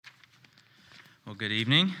Well, good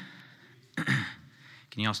evening.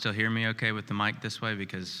 Can y'all still hear me okay with the mic this way?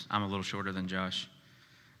 Because I'm a little shorter than Josh.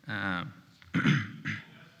 Well,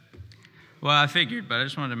 I figured, but I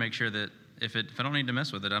just wanted to make sure that if I don't need to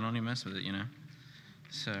mess with it, I don't need to mess with it, you know?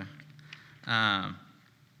 So,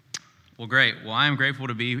 well, great. Well, I am grateful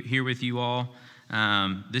to be here with you all.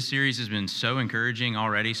 This series has been so encouraging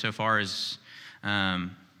already so far as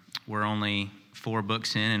we're only 4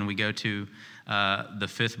 books in, and we go to the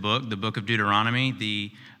 5th book, the book of Deuteronomy,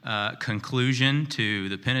 the conclusion to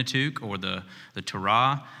the Pentateuch or the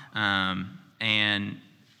Torah. And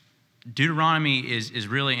Deuteronomy is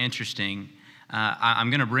really interesting. I'm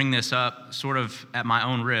going to bring this up sort of at my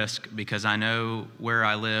own risk because I know where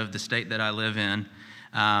I live, the state that I live in.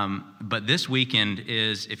 But this weekend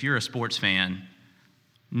is, if you're a sports fan,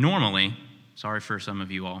 normally, sorry for some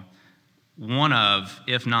of you all, one of,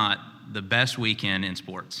 if not, the best weekend in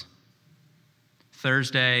sports.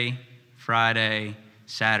 Thursday, Friday,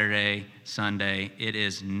 Saturday, Sunday, it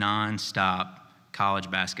is nonstop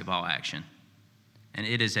college basketball action. And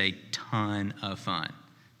it is a ton of fun.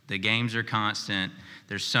 The games are constant.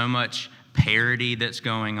 There's so much parity that's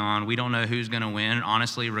going on. We don't know who's going to win.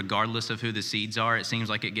 Honestly, regardless of who the seeds are, it seems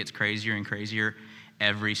like it gets crazier and crazier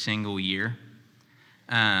every single year.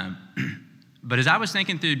 But as I was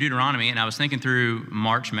thinking through Deuteronomy and I was thinking through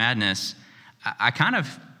March Madness, I kind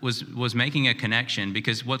of was making a connection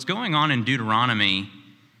because what's going on in Deuteronomy,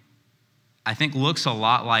 I think, looks a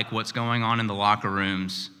lot like what's going on in the locker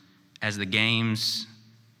rooms as the games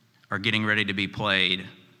are getting ready to be played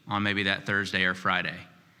on maybe that Thursday or Friday.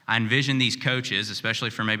 I envision these coaches, especially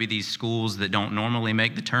for maybe these schools that don't normally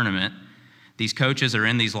make the tournament, these coaches are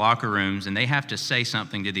in these locker rooms and they have to say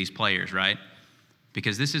something to these players, right?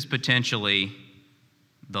 Because this is potentially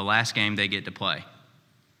the last game they get to play.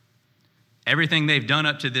 Everything they've done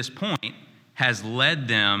up to this point has led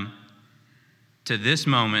them to this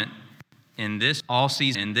moment in this all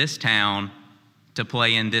season, in this town, to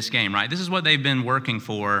play in this game, right? This is what they've been working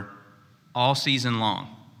for all season long.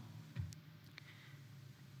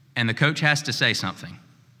 And the coach has to say something.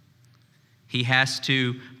 He has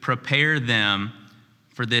to prepare them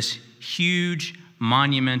for this huge,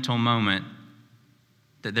 monumental moment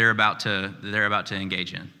that they're about to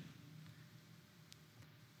engage in.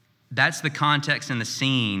 That's the context and the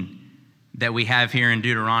scene that we have here in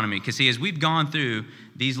Deuteronomy. Because see, as we've gone through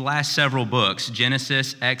these last several books,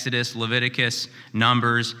 Genesis, Exodus, Leviticus,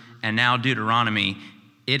 Numbers, and now Deuteronomy,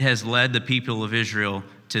 it has led the people of Israel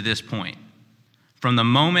to this point. From the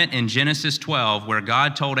moment in Genesis 12 where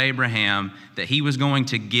God told Abraham that he was going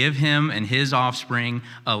to give him and his offspring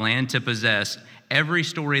a land to possess, every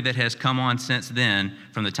story that has come on since then,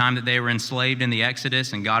 from the time that they were enslaved in the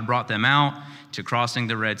Exodus and God brought them out, to crossing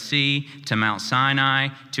the Red Sea, to Mount Sinai,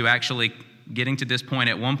 to actually getting to this point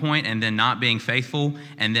at one point and then not being faithful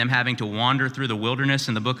and them having to wander through the wilderness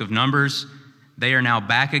in the book of Numbers, they are now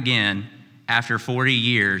back again after 40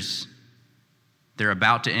 years. They're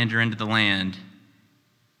about to enter into the land.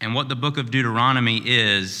 And what the book of Deuteronomy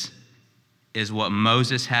is what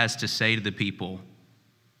Moses has to say to the people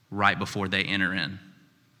right before they enter in.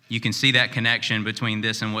 You can see that connection between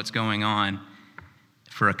this and what's going on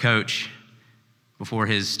for a coach before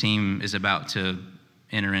his team is about to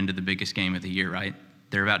enter into the biggest game of the year, right?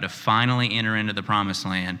 They're about to finally enter into the promised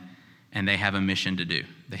land, and they have a mission to do.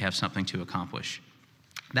 They have something to accomplish.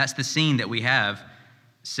 That's the scene that we have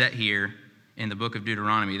set here in the book of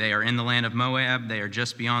Deuteronomy. They are in the land of Moab. They are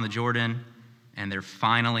just beyond the Jordan, and they're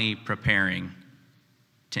finally preparing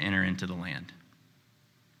to enter into the land.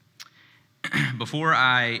 Before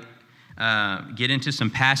I get into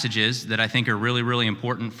some passages that I think are really, really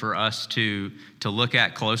important for us to look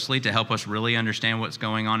at closely to help us really understand what's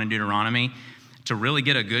going on in Deuteronomy. To really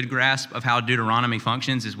get a good grasp of how Deuteronomy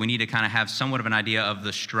functions is we need to kind of have somewhat of an idea of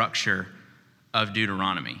the structure of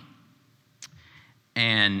Deuteronomy.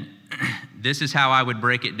 And this is how I would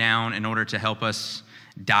break it down in order to help us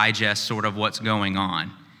digest sort of what's going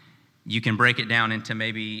on. You can break it down into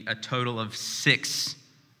maybe a total of 6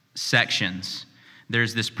 sections.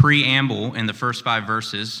 There's this preamble in the first 5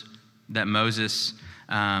 verses that Moses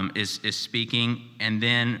is speaking, and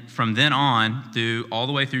then from then on through all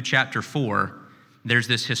the way through chapter 4, there's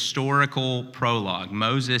this historical prologue.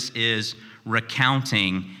 Moses is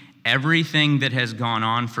recounting everything that has gone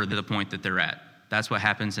on for the point that they're at. That's what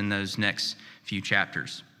happens in those next few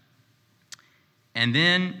chapters. And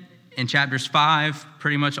then in chapters 5,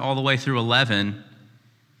 pretty much all the way through 11,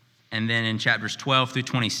 and then in chapters 12 through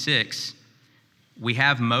 26, we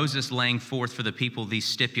have Moses laying forth for the people these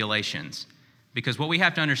stipulations. Because what we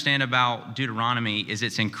have to understand about Deuteronomy is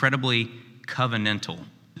it's incredibly covenantal.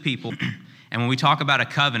 People And when we talk about a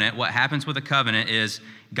covenant, what happens with a covenant is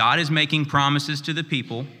God is making promises to the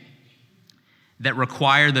people that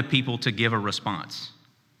require the people to give a response.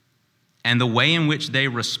 And the way in which they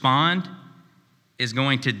respond is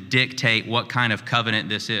going to dictate what kind of covenant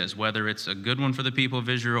this is, whether it's a good one for the people of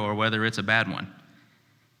Israel or whether it's a bad one.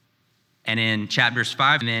 And in chapters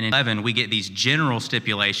 5 and then 11, we get these general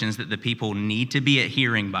stipulations that the people need to be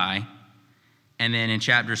adhering by. And then in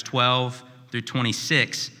chapters 12 through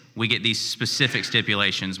 26, we get these specific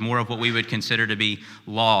stipulations, more of what we would consider to be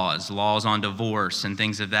laws on divorce and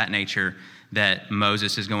things of that nature that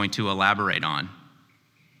Moses is going to elaborate on.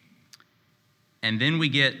 And then we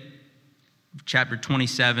get chapter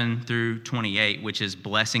 27 through 28, which is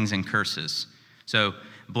blessings and curses. So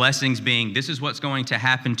blessings being, this is what's going to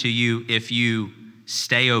happen to you if you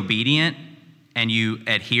stay obedient and you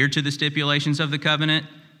adhere to the stipulations of the covenant.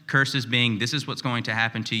 Curses being, this is what's going to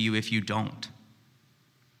happen to you if you don't.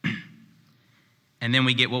 And then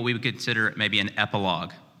we get what we would consider maybe an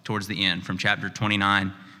epilogue towards the end, from chapter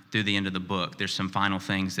 29 through the end of the book. There's some final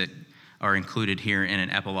things that are included here in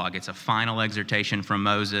an epilogue. It's a final exhortation from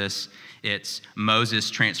Moses. It's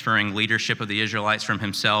Moses transferring leadership of the Israelites from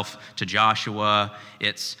himself to Joshua.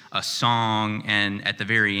 It's a song, and at the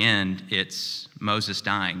very end, it's Moses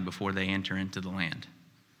dying before they enter into the land.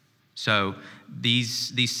 So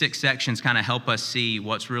these 6 sections kind of help us see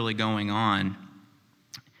what's really going on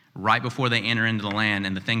right before they enter into the land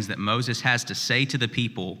and the things that Moses has to say to the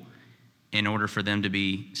people in order for them to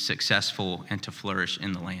be successful and to flourish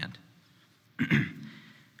in the land.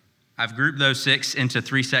 I've grouped those 6 into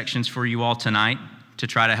 3 sections for you all tonight to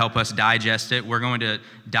try to help us digest it. We're going to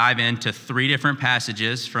dive into 3 different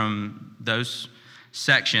passages from those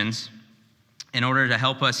sections in order to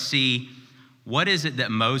help us see what is it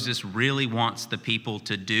that Moses really wants the people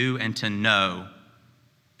to do and to know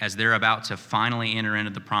as they're about to finally enter into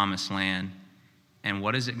the promised land, and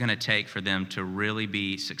what is it going to take for them to really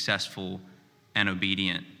be successful and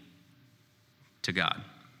obedient to God.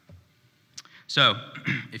 So,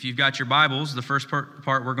 if you've got your Bibles, the first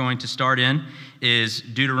part we're going to start in is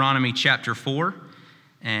Deuteronomy chapter 4,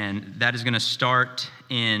 and that is going to start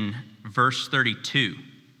in verse 32.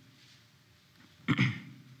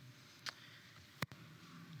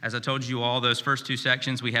 As I told you all, those first 2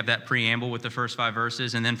 sections, we have that preamble with the first 5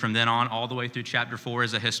 verses, and then from then on, all the way through chapter 4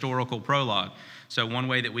 is a historical prologue. So one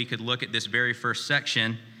way that we could look at this very first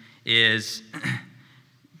section is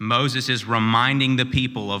Moses is reminding the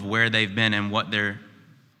people of where they've been and what they're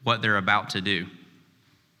about to do.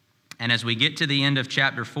 And as we get to the end of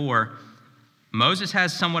chapter 4, Moses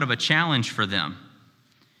has somewhat of a challenge for them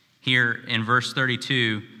here in verse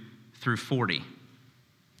 32 through 40.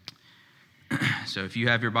 So if you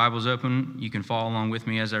have your Bibles open, you can follow along with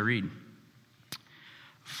me as I read.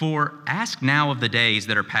 For ask now of the days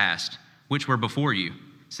that are past, which were before you,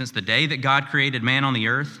 since the day that God created man on the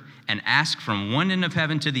earth, and ask from one end of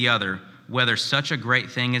heaven to the other whether such a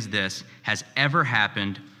great thing as this has ever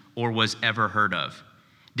happened or was ever heard of.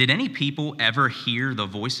 Did any people ever hear the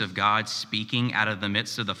voice of God speaking out of the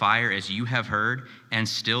midst of the fire as you have heard and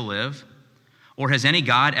still live? Or has any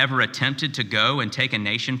God ever attempted to go and take a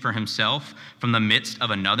nation for himself from the midst of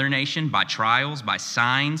another nation by trials, by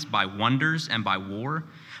signs, by wonders, and by war,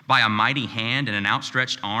 by a mighty hand and an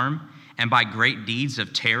outstretched arm, and by great deeds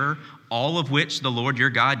of terror, all of which the Lord your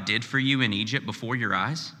God did for you in Egypt before your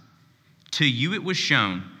eyes? To you it was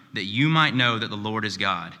shown that you might know that the Lord is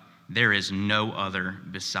God. There is no other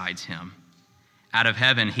besides him. Out of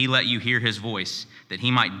heaven he let you hear his voice, that he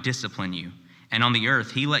might discipline you. And on the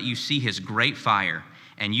earth he let you see his great fire,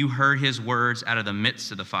 and you heard his words out of the midst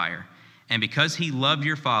of the fire. And because he loved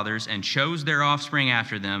your fathers and chose their offspring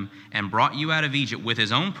after them, and brought you out of Egypt with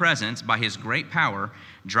his own presence by his great power,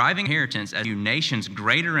 driving inheritance as you nations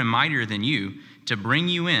greater and mightier than you, to bring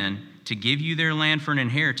you in, to give you their land for an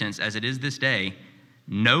inheritance as it is this day,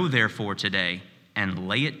 know therefore today, and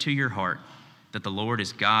lay it to your heart, that the Lord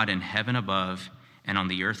is God in heaven above, and on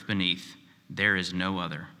the earth beneath, there is no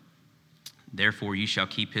other. Therefore you shall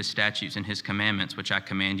keep his statutes and his commandments, which I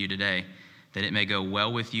command you today, that it may go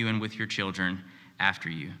well with you and with your children after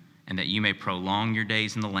you, and that you may prolong your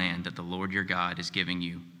days in the land that the Lord your God is giving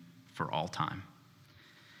you for all time.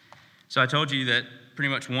 So I told you that pretty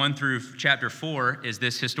much 1 through chapter 4 is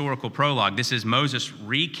this historical prologue. This is Moses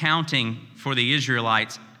recounting for the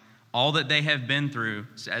Israelites all that they have been through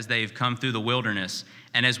as they've come through the wilderness.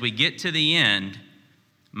 And as we get to the end,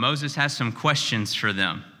 Moses has some questions for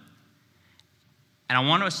them. And I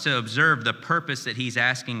want us to observe the purpose that he's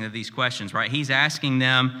asking of these questions, right? He's asking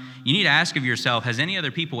them, you need to ask of yourself, has any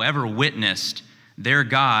other people ever witnessed their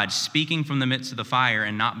God speaking from the midst of the fire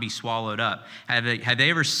and not be swallowed up? Have they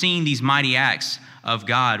ever seen these mighty acts of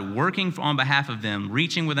God working on behalf of them,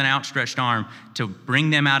 reaching with an outstretched arm to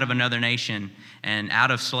bring them out of another nation and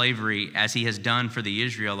out of slavery as he has done for the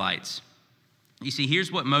Israelites? You see,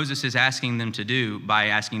 here's what Moses is asking them to do by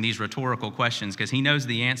asking these rhetorical questions, because he knows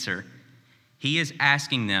the answer. He is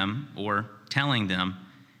asking them, or telling them,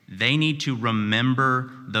 they need to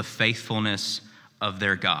remember the faithfulness of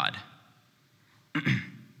their God.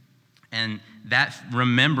 And that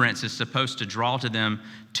remembrance is supposed to draw to them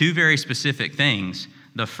two very specific things.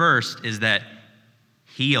 The first is that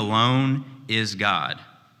he alone is God,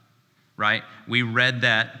 right? We read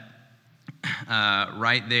that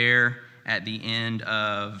right there at the end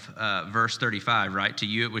of verse 35, right? To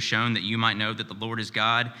you it was shown that you might know that the Lord is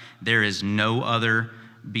God. There is no other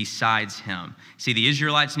besides him. See, the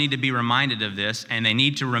Israelites need to be reminded of this, and they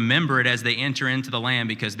need to remember it as they enter into the land,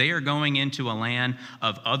 because they are going into a land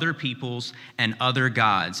of other peoples and other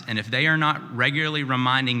gods. And if they are not regularly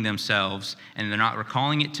reminding themselves, and they're not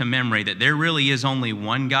recalling it to memory, that there really is only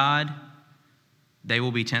one God, they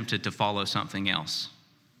will be tempted to follow something else.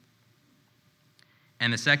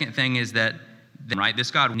 And the second thing is that, right,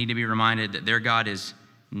 this God will need to be reminded that their God is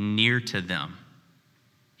near to them.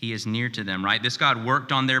 He is near to them, right? This God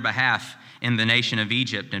worked on their behalf in the nation of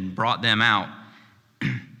Egypt and brought them out.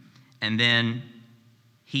 And then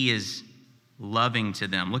he is loving to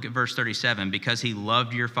them. Look at verse 37. Because he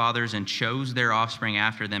loved your fathers and chose their offspring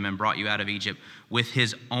after them and brought you out of Egypt with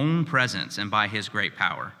his own presence and by his great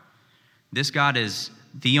power. This God is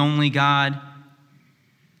the only God,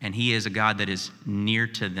 and he is a God that is near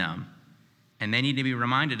to them. And they need to be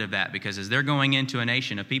reminded of that, because as they're going into a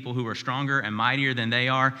nation of people who are stronger and mightier than they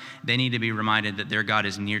are, they need to be reminded that their God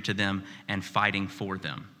is near to them and fighting for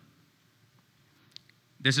them.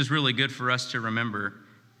 This is really good for us to remember.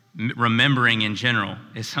 Remembering in general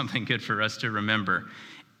is something good for us to remember.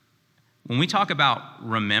 When we talk about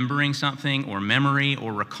remembering something or memory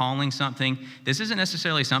or recalling something, this isn't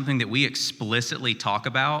necessarily something that we explicitly talk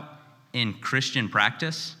about in Christian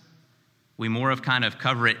practice. We more of kind of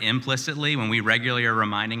cover it implicitly when we regularly are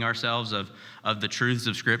reminding ourselves of the truths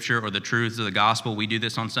of Scripture or the truths of the gospel. We do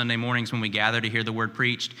this on Sunday mornings when we gather to hear the word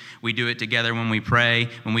preached. We do it together when we pray,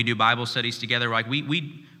 when we do Bible studies together. Like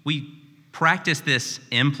we practice this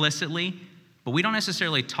implicitly, but we don't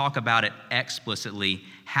necessarily talk about it explicitly,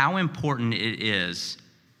 how important it is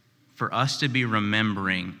for us to be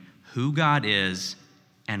remembering who God is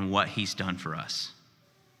and what he's done for us.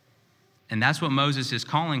 And that's what Moses is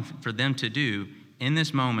calling for them to do in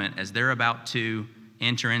this moment as they're about to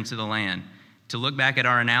enter into the land. To look back at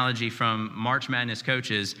our analogy from March Madness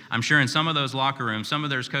coaches, I'm sure in some of those locker rooms, some of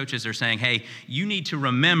those coaches are saying, hey, you need to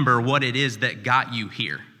remember what it is that got you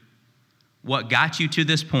here. What got you to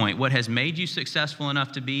this point, what has made you successful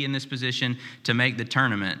enough to be in this position to make the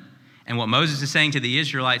tournament. And what Moses is saying to the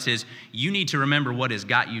Israelites is, you need to remember what has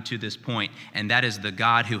got you to this point, and that is the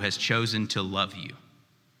God who has chosen to love you.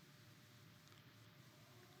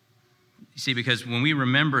 You see, because when we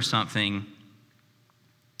remember something,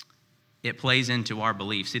 it plays into our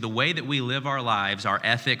beliefs. See, the way that we live our lives, our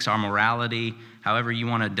ethics, our morality, however you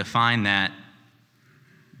want to define that,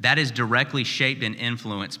 that is directly shaped and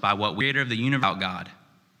influenced by what we creator of the universe about God.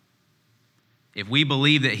 If we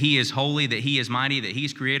believe that he is holy, that he is mighty, that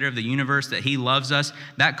he's creator of the universe, that he loves us,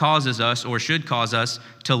 that causes us, or should cause us,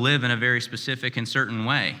 to live in a very specific and certain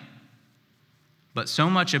way. But so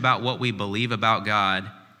much about what we believe about God,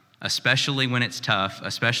 especially when it's tough,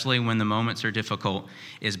 especially when the moments are difficult,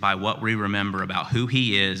 is by what we remember about who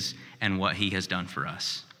he is and what he has done for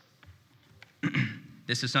us.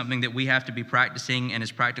 This is something that we have to be practicing and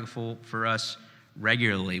is practical for us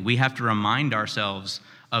regularly. We have to remind ourselves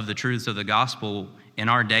of the truths of the gospel in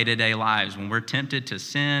our day-to-day lives. When we're tempted to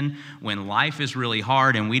sin, when life is really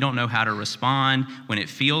hard and we don't know how to respond, when it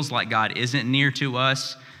feels like God isn't near to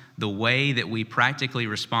us, the way that we practically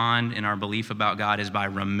respond in our belief about God is by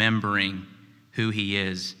remembering who he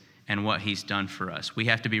is and what he's done for us. We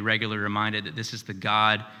have to be regularly reminded that this is the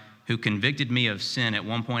God who convicted me of sin at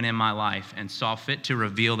one point in my life and saw fit to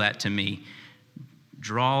reveal that to me,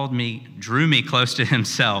 drew me close to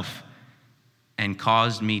himself, and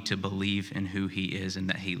caused me to believe in who he is and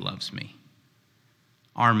that he loves me.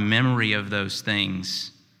 Our memory of those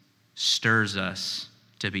things stirs us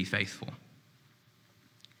to be faithful.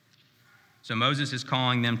 So Moses is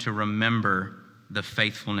calling them to remember the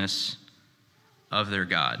faithfulness of their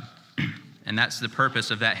God. And that's the purpose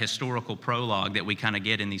of that historical prologue that we kind of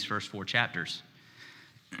get in these first 4 chapters.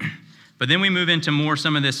 But then we move into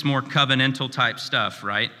some of this more covenantal type stuff,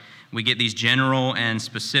 right? We get these general and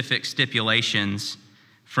specific stipulations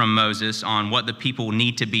from Moses on what the people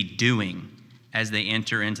need to be doing as they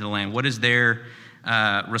enter into the land. What is their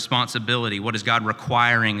responsibility? What is God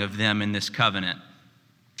requiring of them in this covenant?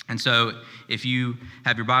 And so if you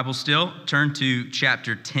have your Bible still, turn to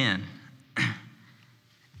chapter 10.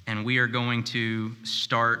 And we are going to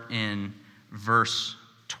start in verse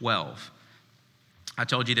 12. I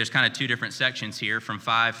told you there's kind of two different sections here. From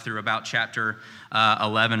 5 through about chapter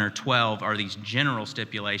 11 or 12 are these general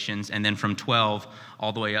stipulations, and then from 12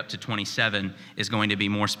 all the way up to 27 is going to be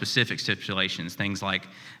more specific stipulations, things like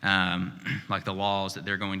the laws that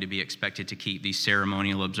they're going to be expected to keep, these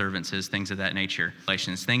ceremonial observances, things of that nature.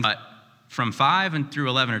 But from 5 and through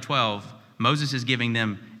 11 or 12, Moses is giving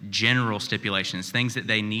them general stipulations, things that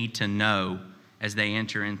they need to know as they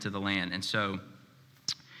enter into the land. And so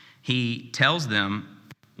he tells them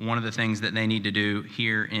one of the things that they need to do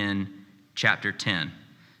here in chapter 10.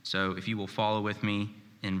 So if you will follow with me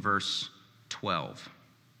in verse 12.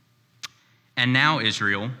 And now,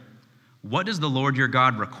 Israel, what does the Lord your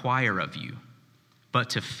God require of you?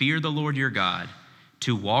 But to fear the Lord your God,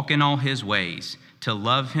 to walk in all his ways, to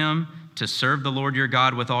love him, to serve the Lord your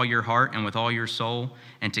God with all your heart and with all your soul,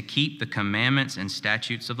 and to keep the commandments and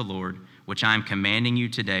statutes of the Lord, which I am commanding you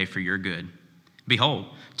today for your good. Behold,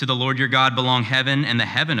 to the Lord your God belong heaven and the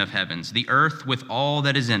heaven of heavens, the earth with all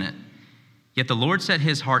that is in it. Yet the Lord set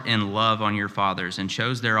his heart in love on your fathers and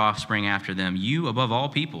chose their offspring after them, you above all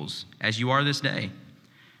peoples, as you are this day.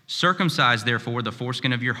 Circumcise, therefore, the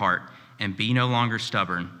foreskin of your heart, and be no longer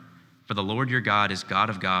stubborn. For the Lord your God is God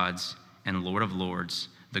of gods and Lord of lords,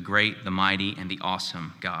 the great, the mighty, and the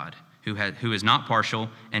awesome God, who is not partial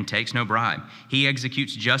and takes no bribe. He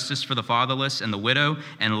executes justice for the fatherless and the widow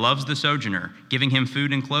and loves the sojourner, giving him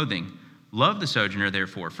food and clothing. Love the sojourner,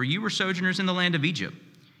 therefore, for you were sojourners in the land of Egypt.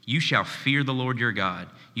 You shall fear the Lord your God.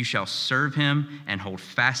 You shall serve him and hold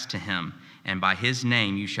fast to him, and by his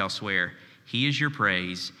name you shall swear. He is your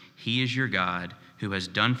praise. He is your God, who has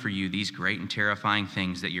done for you these great and terrifying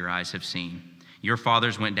things that your eyes have seen. Your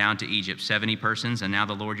fathers went down to Egypt, 70 persons, and now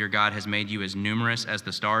the Lord your God has made you as numerous as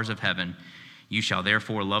the stars of heaven. You shall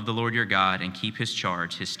therefore love the Lord your God and keep his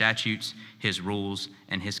charge, his statutes, his rules,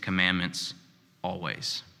 and his commandments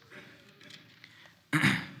always.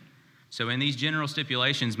 So in these general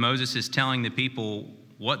stipulations, Moses is telling the people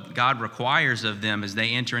what God requires of them as they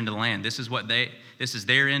enter into the land. This is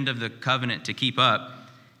their end of the covenant to keep up.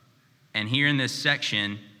 And here in this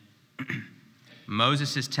section,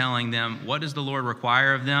 Moses is telling them, what does the Lord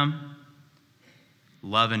require of them?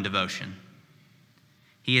 Love and devotion.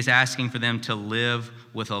 He is asking for them to live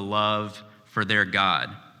with a love for their God.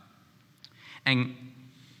 And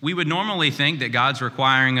we would normally think that God's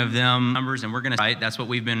requiring of them numbers, and we're going to cite, that's what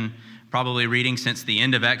we've been probably reading since the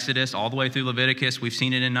end of Exodus, all the way through Leviticus. We've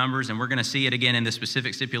seen it in Numbers, and we're going to see it again in the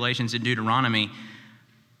specific stipulations in Deuteronomy.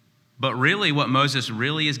 But really what Moses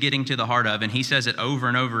really is getting to the heart of, and he says it over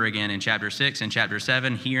and over again in chapter 6 and chapter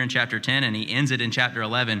 7, here in chapter 10, and he ends it in chapter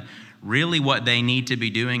 11, really what they need to be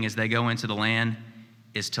doing as they go into the land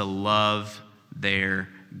is to love their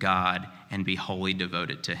God and be wholly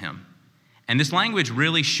devoted to him. And this language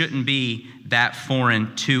really shouldn't be that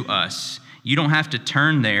foreign to us. You don't have to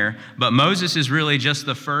turn there, but Moses is really just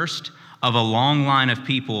the first of a long line of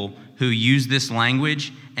people who use this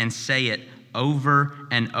language and say it over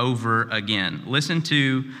and over again. Listen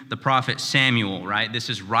to the prophet Samuel, right? This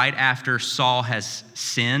is right after Saul has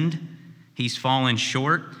sinned. He's fallen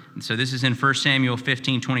short. And so this is in 1 Samuel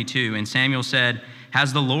 15:22. And Samuel said,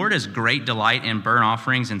 "Has the Lord as great delight in burnt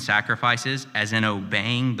offerings and sacrifices as in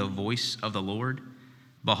obeying the voice of the Lord?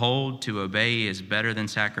 Behold, to obey is better than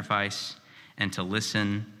sacrifice, and to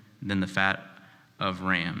listen than the fat of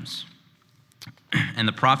rams." And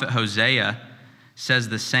the prophet Hosea says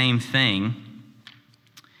the same thing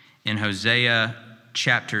in Hosea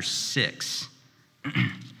chapter 6.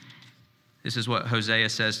 This is what Hosea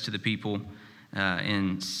says to the people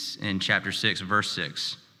in chapter 6, verse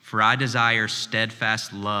 6. "For I desire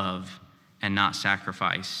steadfast love and not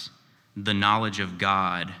sacrifice, the knowledge of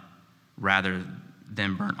God rather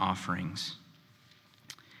than burnt offerings."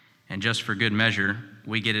 And just for good measure,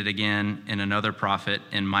 we get it again in another prophet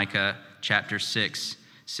in Micah chapter 6,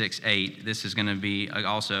 8. This is going to be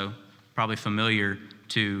also probably familiar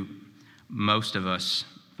to most of us,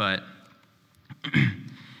 but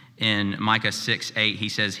in Micah 6, 8, he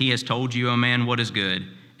says, "He has told you, O man, what is good,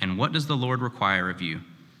 and what does the Lord require of you,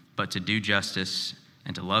 but to do justice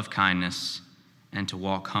and to love kindness and to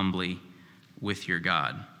walk humbly with your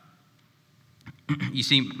God." You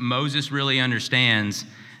see, Moses really understands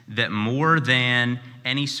that more than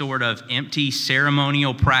any sort of empty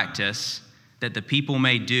ceremonial practice that the people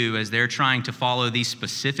may do as they're trying to follow these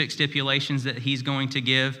specific stipulations that he's going to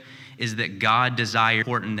give is that God desires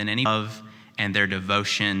more important than any love and their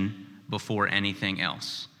devotion before anything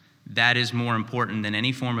else. That is more important than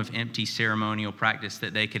any form of empty ceremonial practice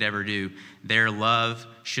that they could ever do. Their love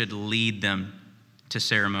should lead them to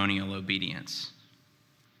ceremonial obedience.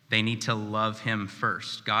 They need to love him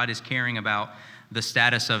first. God is caring about the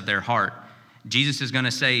status of their heart. Jesus is going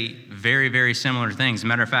to say very, very similar things. As a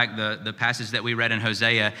matter of fact, the passage that we read in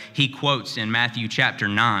Hosea, he quotes in Matthew chapter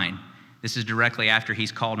 9. This is directly after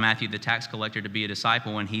he's called Matthew the tax collector to be a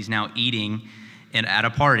disciple, and he's now eating at a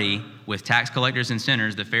party with tax collectors and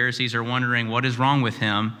sinners. The Pharisees are wondering what is wrong with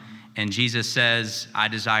him, and Jesus says, I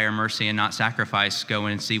desire mercy and not sacrifice. Go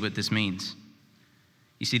in and see what this means.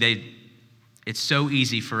 You see, it's so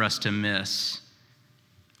easy for us to miss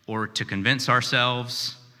or to convince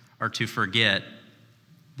ourselves or to forget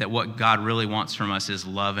that what God really wants from us is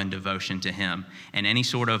love and devotion to him. And any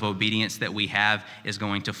sort of obedience that we have is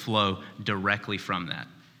going to flow directly from that.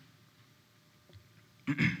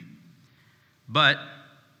 But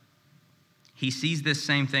he sees this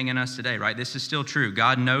same thing in us today, right? This is still true.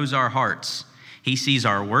 God knows our hearts. He sees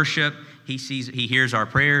our worship. He hears our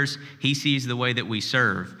prayers. He sees the way that we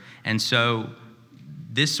serve. And so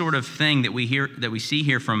this sort of thing that we see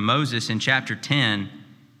here from Moses in chapter 10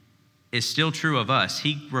 is still true of us.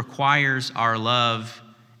 He requires our love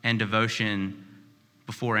and devotion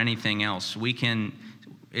before anything else.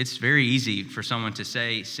 It's very easy for someone to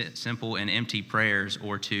say simple and empty prayers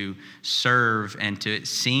or to serve and to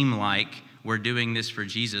seem like we're doing this for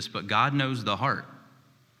Jesus, but God knows the heart.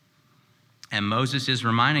 And Moses is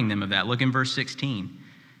reminding them of that. Look in verse 16.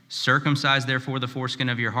 Circumcise therefore the foreskin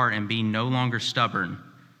of your heart and be no longer stubborn.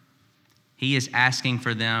 He is asking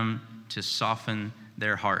for them to soften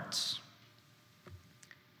their hearts.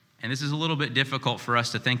 And this is a little bit difficult for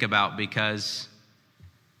us to think about because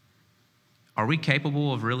are we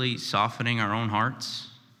capable of really softening our own hearts?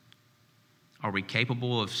 Are we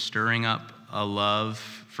capable of stirring up a love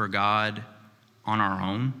for God on our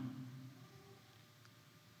own?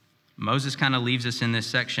 Moses kind of leaves us in this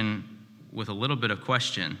section with a little bit of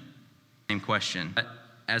same question. But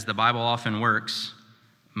as the Bible often works,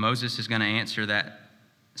 Moses is going to answer that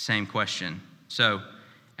same question. So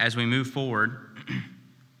as we move forward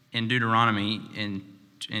in Deuteronomy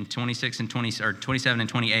in 26 and 20 or 27 and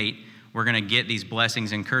 28, we're going to get these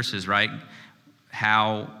blessings and curses, right?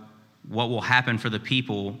 What will happen for the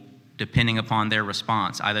people depending upon their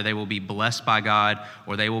response. Either they will be blessed by God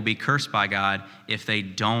or they will be cursed by God if they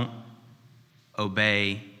don't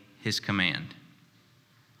obey his command.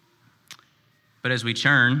 But as we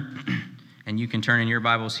turn, and you can turn in your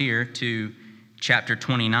Bibles here to chapter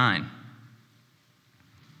 29.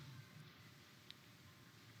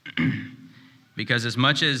 Because as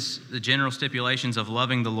much as the general stipulations of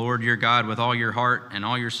loving the Lord your God with all your heart and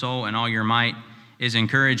all your soul and all your might is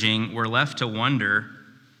encouraging, we're left to wonder,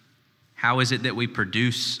 how is it that we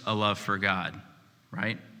produce a love for God,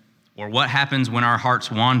 right? Or what happens when our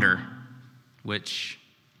hearts wander, which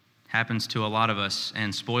happens to a lot of us.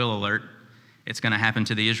 And spoiler alert, it's going to happen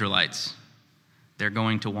to the Israelites. They're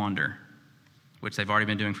going to wander, which they've already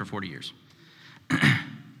been doing for 40 years.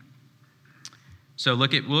 So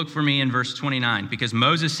look for me in verse 29, because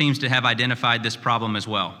Moses seems to have identified this problem as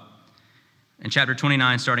well. In chapter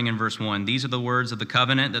 29, starting in verse 1, these are the words of the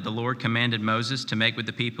covenant that the Lord commanded Moses to make with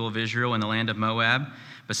the people of Israel in the land of Moab,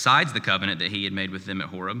 besides the covenant that he had made with them at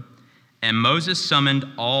Horeb. And Moses summoned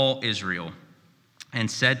all Israel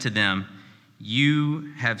and said to them,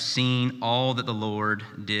 you have seen all that the Lord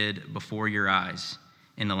did before your eyes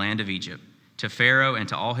in the land of Egypt, to Pharaoh and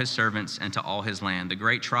to all his servants and to all his land, the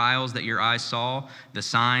great trials that your eyes saw, the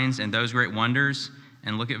signs and those great wonders.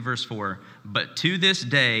 And look at verse 4. But to this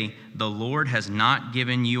day, the Lord has not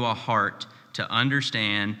given you a heart to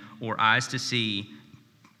understand or eyes to see,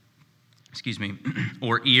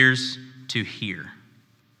 or ears to hear.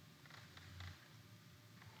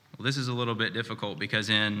 Well, this is a little bit difficult because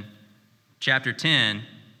in chapter 10,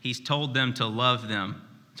 he's told them to love him,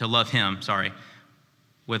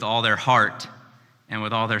 with all their heart and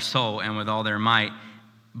with all their soul and with all their might.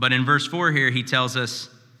 But in verse 4 here, he tells us,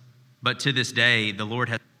 but to this day, the Lord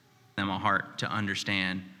has given them a heart to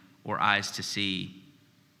understand or eyes to see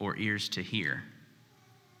or ears to hear.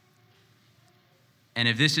 And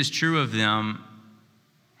if this is true of them,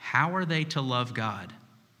 how are they to love God?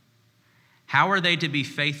 How are they to be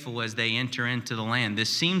faithful as they enter into the land? This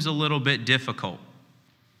seems a little bit difficult.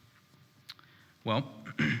 Well,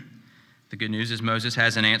 the good news is Moses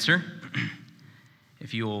has an answer.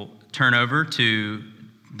 If you'll turn over to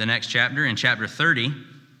the next chapter, in chapter 30,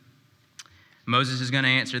 Moses is going to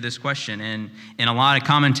answer this question. And in a lot of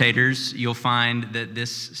commentators, you'll find that this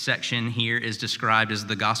section here is described as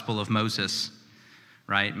the Gospel of Moses,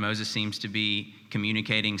 right? Moses seems to be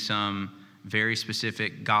communicating some very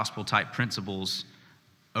specific gospel-type principles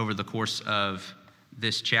over the course of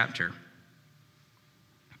this chapter.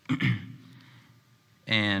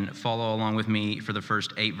 And follow along with me for the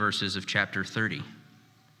first 8 verses of chapter 30.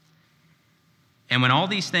 And when all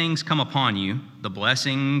these things come upon you, the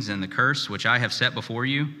blessings and the curse which I have set before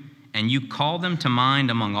you, and you call them to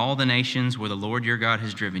mind among all the nations where the Lord your God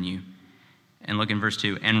has driven you. And look in verse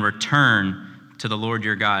 2, and return to the Lord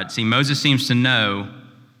your God. See, Moses seems to know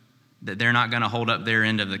that they're not going to hold up their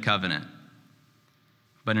end of the covenant.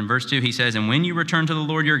 But in verse 2, he says, and when you return to the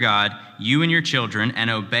Lord your God, you and your children, and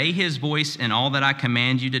obey his voice in all that I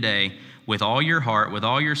command you today, with all your heart, with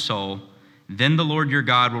all your soul, then the Lord your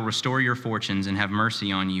God will restore your fortunes and have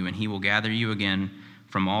mercy on you, and he will gather you again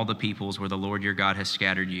from all the peoples where the Lord your God has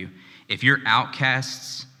scattered you. If your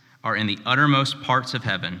outcasts are in the uttermost parts of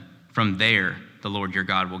heaven, from there the Lord your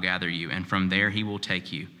God will gather you, and from there he will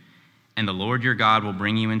take you. And the Lord your God will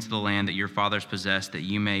bring you into the land that your fathers possessed, that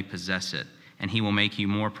you may possess it. And he will make you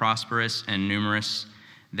more prosperous and numerous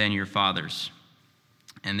than your fathers.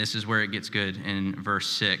 And this is where it gets good in verse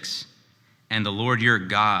 6. And the Lord your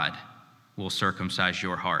God will circumcise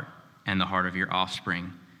your heart and the heart of your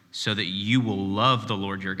offspring, so that you will love the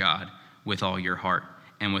Lord your God with all your heart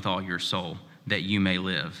and with all your soul, that you may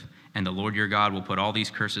live. And the Lord your God will put all these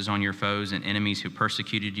curses on your foes and enemies who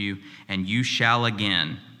persecuted you, and you shall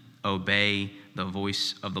again obey the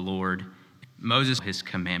voice of the Lord. Moses, his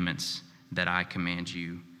commandments that I command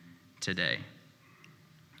you today.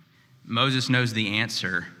 Moses knows the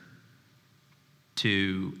answer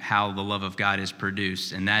to how the love of God is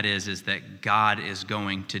produced, and that is that God is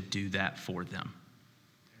going to do that for them.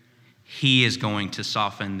 He is going to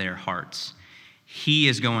soften their hearts. He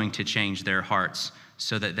is going to change their hearts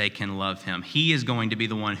so that they can love him. He is going to be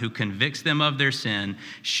the one who convicts them of their sin,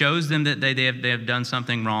 shows them that they have done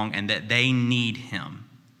something wrong and that they need him.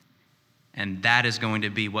 And that is going to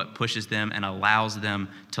be what pushes them and allows them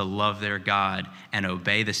to love their God and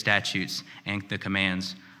obey the statutes and the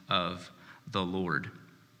commands of the Lord.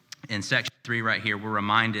 In section 3 right here, we're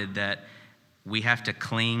reminded that we have to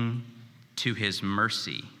cling to his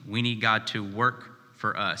mercy. We need God to work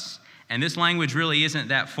for us. And this language really isn't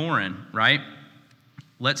that foreign, right?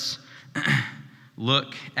 Let's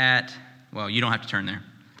look at, well, you don't have to turn there.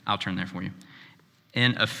 I'll turn there for you.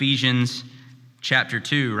 In Ephesians chapter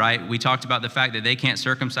 2, right, we talked about the fact that they can't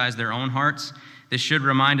circumcise their own hearts. This should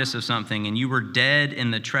remind us of something. And you were dead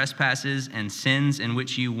in the trespasses and sins in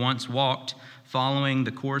which you once walked, following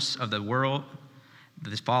the course of the world,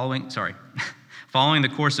 following the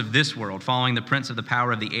course of this world, following the prince of the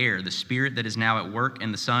power of the air, the spirit that is now at work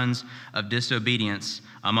in the sons of disobedience,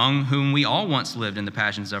 among whom we all once lived in the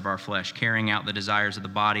passions of our flesh, carrying out the desires of the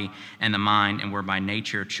body and the mind, and were by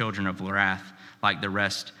nature children of wrath, like the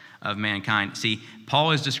rest of mankind. See,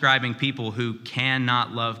 Paul is describing people who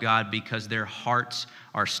cannot love God because their hearts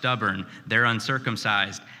are stubborn, they're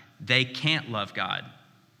uncircumcised, they can't love God.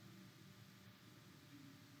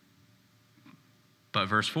 But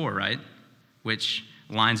verse 4, right, which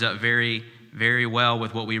lines up very, very well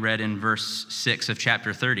with what we read in verse 6 of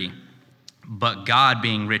chapter 30. But God,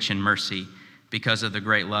 being rich in mercy, because of the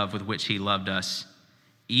great love with which he loved us,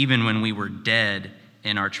 even when we were dead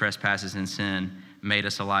in our trespasses and sin, made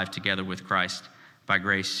us alive together with Christ. By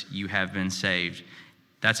grace you have been saved.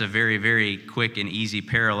 That's a very, very quick and easy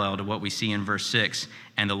parallel to what we see in verse 6.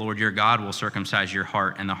 And the Lord your God will circumcise your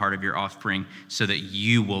heart and the heart of your offspring, so that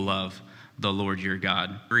you will love the Lord your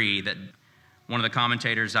God. Agree that one of the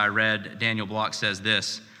commentators I read, Daniel Block, says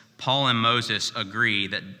this: Paul and Moses agree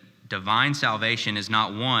that divine salvation is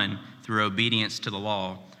not won through obedience to the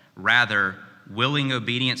law. Rather, willing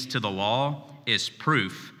obedience to the law is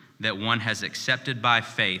proof that one has accepted by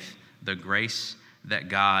faith the grace that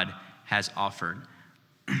God has offered.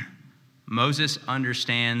 Moses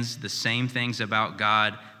understands the same things about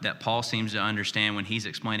God that Paul seems to understand when he's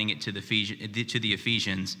explaining it to the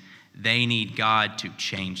Ephesians. They need God to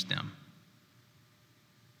change them.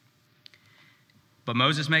 But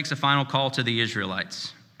Moses makes a final call to the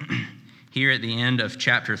Israelites. Here at the end of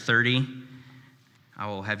chapter 30, I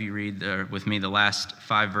will have you read with me the last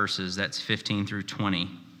 5 verses. That's 15 through 20.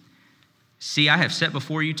 See, I have set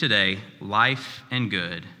before you today life and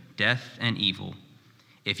good, death and evil.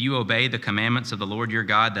 If you obey the commandments of the Lord your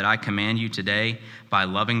God that I command you today, by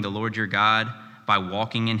loving the Lord your God, by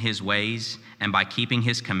walking in his ways, and by keeping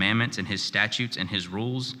his commandments and his statutes and his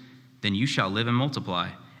rules, then you shall live and multiply.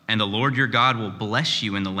 And the Lord your God will bless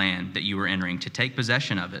you in the land that you are entering to take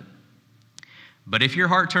possession of it. But if your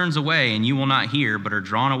heart turns away and you will not hear, but are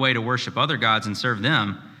drawn away to worship other gods and serve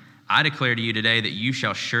them, I declare to you today that you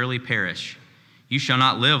shall surely perish. You shall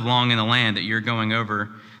not live long in the land that you're going over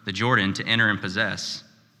the Jordan to enter and possess.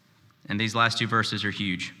 And these last two verses are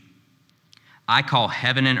huge. I call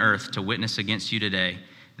heaven and earth to witness against you today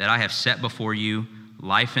that I have set before you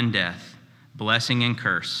life and death, blessing and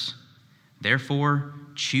curse. Therefore,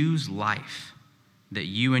 choose life, that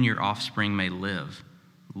you and your offspring may live,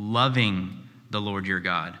 loving the Lord your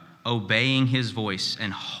God, obeying his voice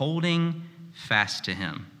and holding fast to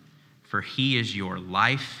him. For he is your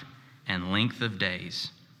life and length of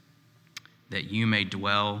days, that you may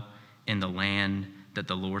dwell in the land that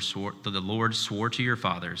the Lord swore to your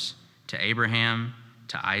fathers, to Abraham,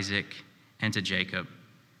 to Isaac, and to Jacob,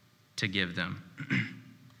 to give them.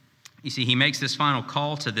 You see, he makes this final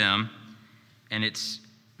call to them, and it's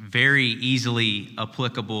very easily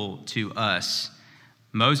applicable to us.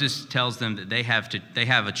 Moses tells them that they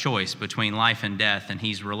have a choice between life and death, and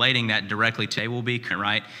he's relating that directly to they will be,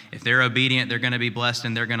 right? If they're obedient, they're going to be blessed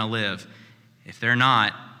and they're going to live. If they're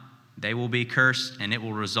not, they will be cursed, and it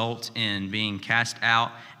will result in being cast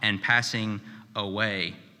out and passing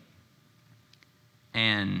away.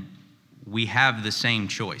 And we have the same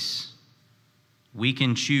choice. We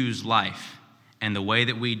can choose life, and the way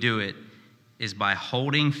that we do it is by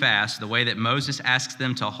holding fast. The way that Moses asks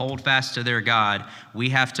them to hold fast to their God, we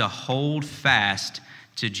have to hold fast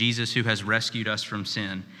to Jesus who has rescued us from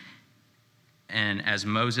sin. And as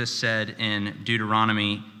Moses said in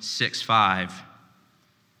Deuteronomy 6:5,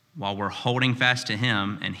 while we're holding fast to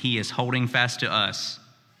him and he is holding fast to us,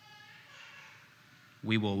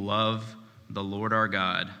 we will love the Lord our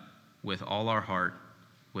God with all our heart,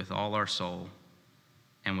 with all our soul,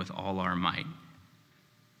 and with all our might.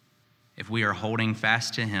 If we are holding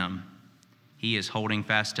fast to him, he is holding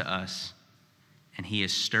fast to us, and he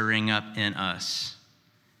is stirring up in us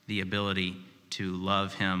the ability to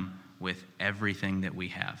love him with everything that we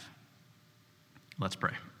have. Let's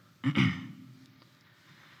pray.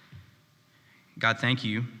 God, thank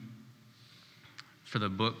you for the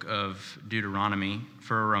book of Deuteronomy,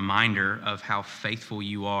 for a reminder of how faithful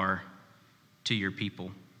you are to your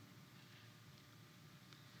people.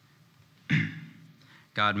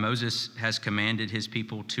 God, Moses has commanded his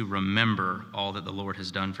people to remember all that the Lord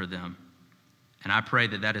has done for them. And I pray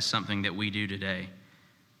that that is something that we do today.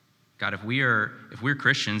 God, if we're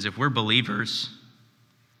Christians, if we're believers,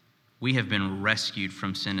 we have been rescued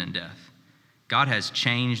from sin and death. God has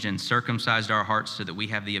changed and circumcised our hearts so that we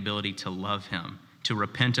have the ability to love him, to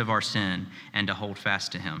repent of our sin, and to hold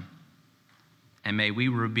fast to him. And may we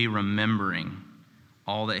be remembering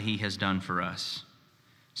all that he has done for us,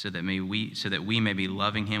 so that we may be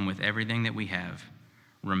loving him with everything that we have,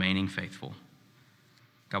 remaining faithful.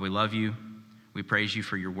 God, we love you. We praise you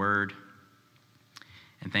for your word.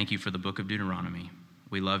 And thank you for the book of Deuteronomy.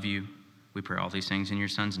 We love you. We pray all these things in your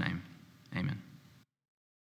son's name. Amen.